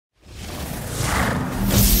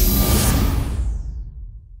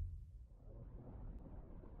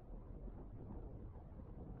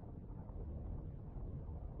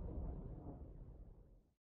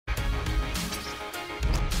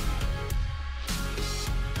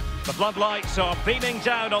The floodlights are beaming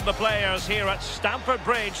down on the players here at Stamford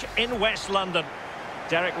Bridge in West London.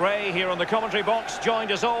 Derek Ray here on the commentary box, joined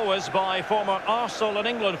as always by former Arsenal and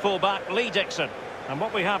England fullback Lee Dixon. And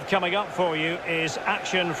what we have coming up for you is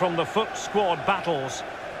action from the FUT squad battles.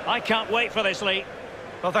 I can't wait for this, Lee.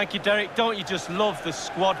 Well, thank you, Derek. Don't you just love the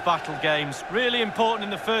squad battle games? Really important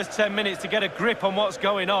in the first 10 minutes to get a grip on what's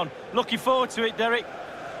going on. Looking forward to it, Derek.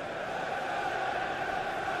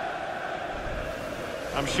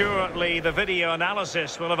 I'm sure, Lee, the video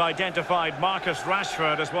analysis will have identified Marcus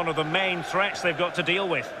Rashford as one of the main threats they've got to deal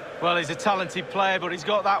with. Well, he's a talented player, but he's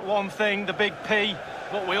got that one thing, the big P,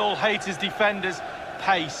 what we all hate as defenders,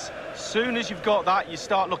 pace. Soon as you've got that, you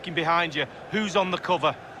start looking behind you. Who's on the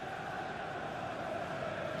cover?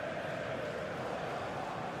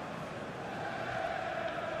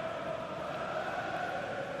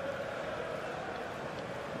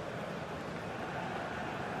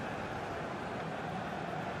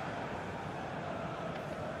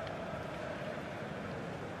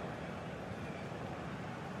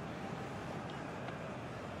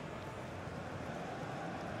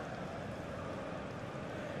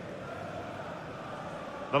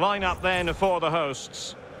 The lineup then for the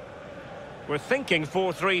hosts. We're thinking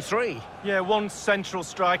 4-3-3. Yeah, one central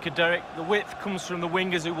striker, Derek. The width comes from the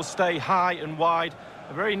wingers who will stay high and wide.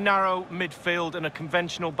 A very narrow midfield and a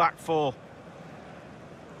conventional back four.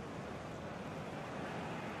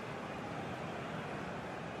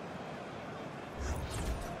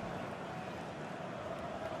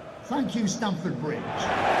 Thank you, Stamford Bridge.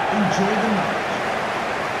 Enjoy the match.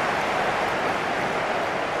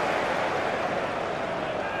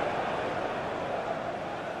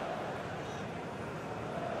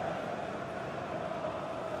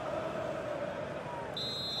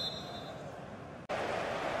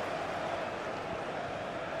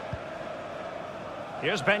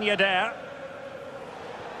 Here's Ben Yedder.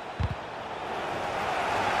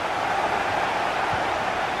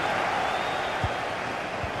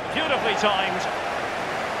 Beautifully timed.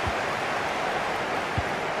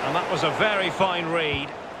 And that was a very fine read.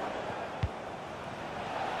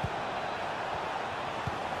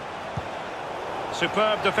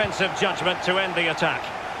 Superb defensive judgment to end the attack.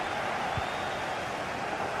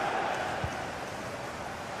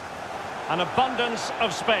 An abundance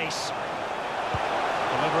of space.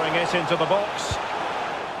 Delivering it into the box.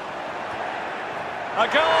 A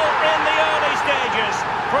goal in the early stages.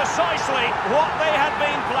 Precisely what they had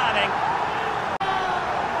been planning.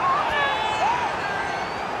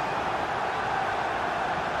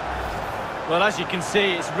 Well, as you can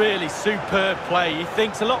see, it's really superb play. He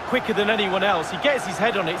thinks a lot quicker than anyone else. He gets his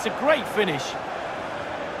head on it. It's a great finish.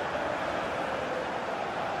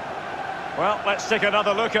 Well, let's take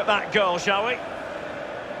another look at that goal, shall we?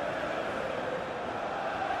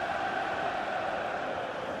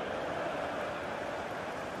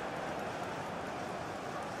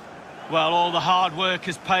 Well, all the hard work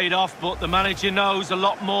has paid off, but the manager knows a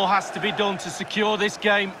lot more has to be done to secure this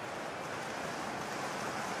game.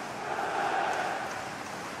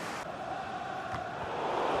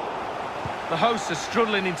 The hosts are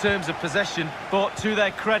struggling in terms of possession, but to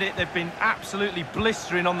their credit, they've been absolutely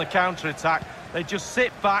blistering on the counter-attack. They just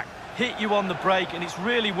sit back, hit you on the break, and it's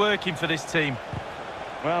really working for this team.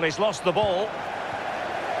 Well, he's lost the ball.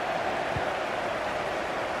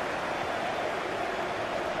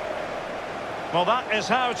 Well, that is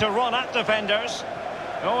how to run at defenders.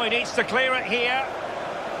 Oh, he needs to clear it here.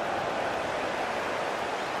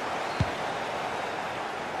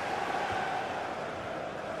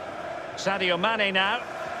 Sadio Mane now.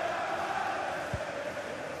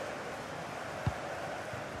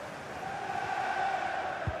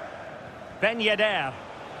 Ben Yedder.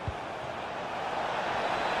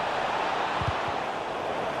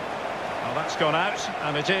 Well, that's gone out,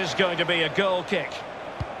 and it is going to be a goal kick.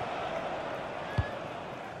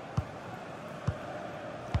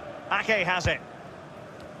 Ake has it.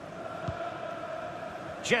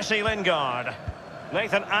 Jesse Lingard.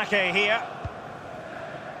 Nathan Ake here.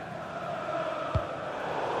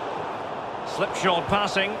 Slipshod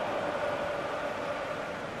passing.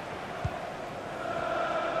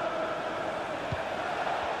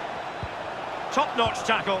 Top-notch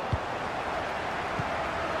tackle.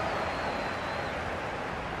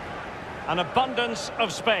 An abundance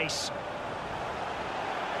of space.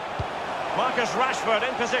 Marcus Rashford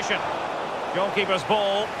in position. Goalkeeper's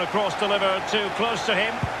ball, the cross delivered too close to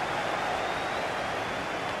him.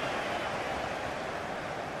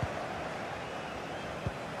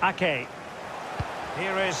 Ake.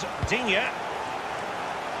 Here is Digne.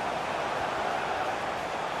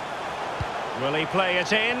 Will he play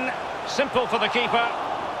it in? Simple for the keeper.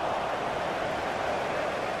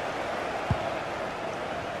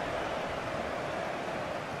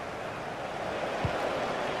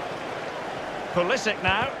 Pulisic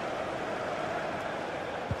now.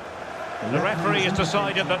 The referee has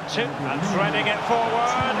decided that two, and threading it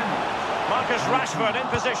forward. Marcus Rashford in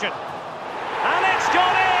position. And it's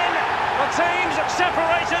gone in! The team's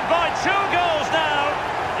separated by 2 goals now.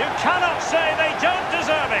 You cannot say they don't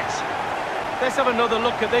deserve it. Let's have another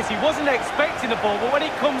look at this. He wasn't expecting the ball, but when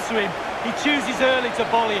it comes to him, he chooses early to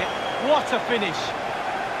volley it. What a finish.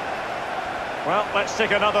 Well, let's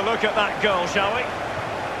take another look at that goal, shall we?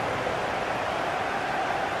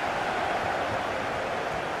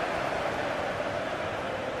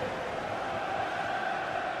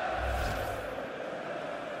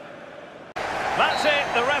 That's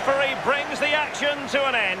it, the referee brings the action to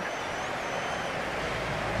an end.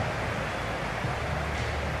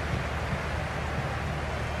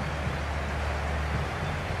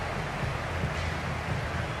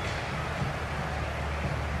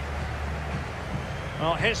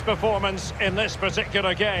 Well, his performance in this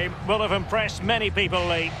particular game will have impressed many people,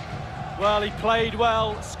 Lee. Well, he played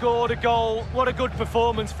well, scored a goal. What a good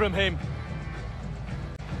performance from him.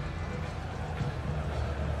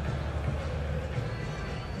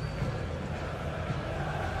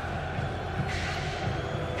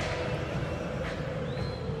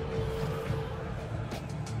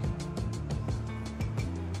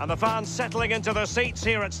 And the fans settling into their seats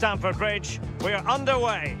here at Stamford Bridge. We are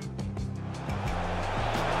underway.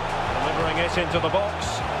 Delivering it into the box.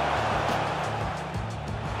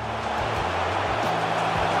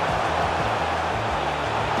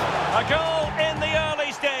 A goal in the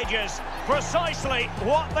early stages. Precisely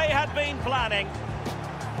what they had been planning.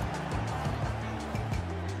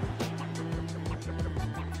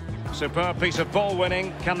 Superb piece of ball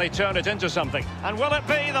winning. Can they turn it into something? And will it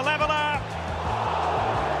be the leveller?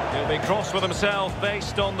 He'll be cross with himself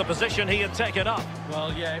based on the position he had taken up.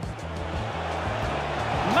 Well, yeah.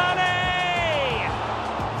 Mane!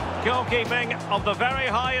 Goalkeeping of the very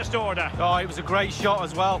highest order. Oh, it was a great shot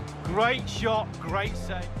as well. Great shot, great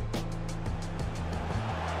save.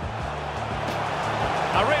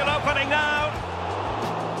 A real opening now.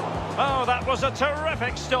 Oh, that was a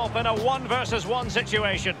terrific stop in a 1-versus-1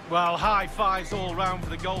 situation. Well, high fives all round for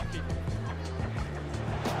the goalkeeper.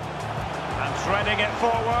 And threading it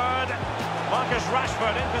forward. Marcus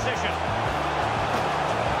Rashford in position.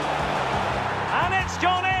 And it's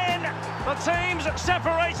gone in! The team's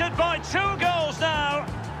separated by 2 goals now.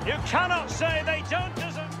 You cannot say they don't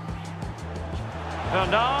deserve...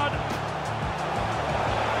 Bernard.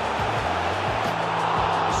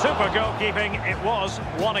 Super goalkeeping. It was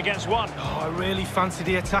 1 against 1. Oh, I really fancied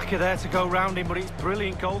the attacker there to go round him, but it's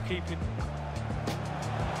brilliant goalkeeping.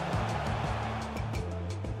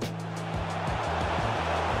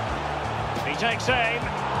 He takes aim.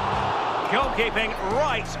 Goalkeeping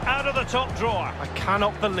right out of the top drawer. I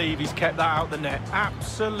cannot believe he's kept that out the net.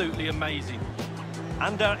 Absolutely amazing.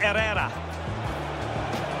 Under Herrera.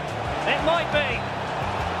 It might be.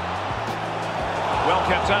 Well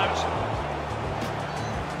kept out.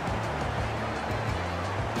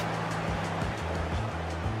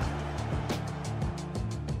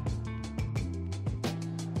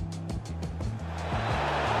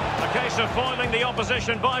 A case of foiling the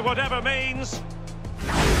opposition by whatever means.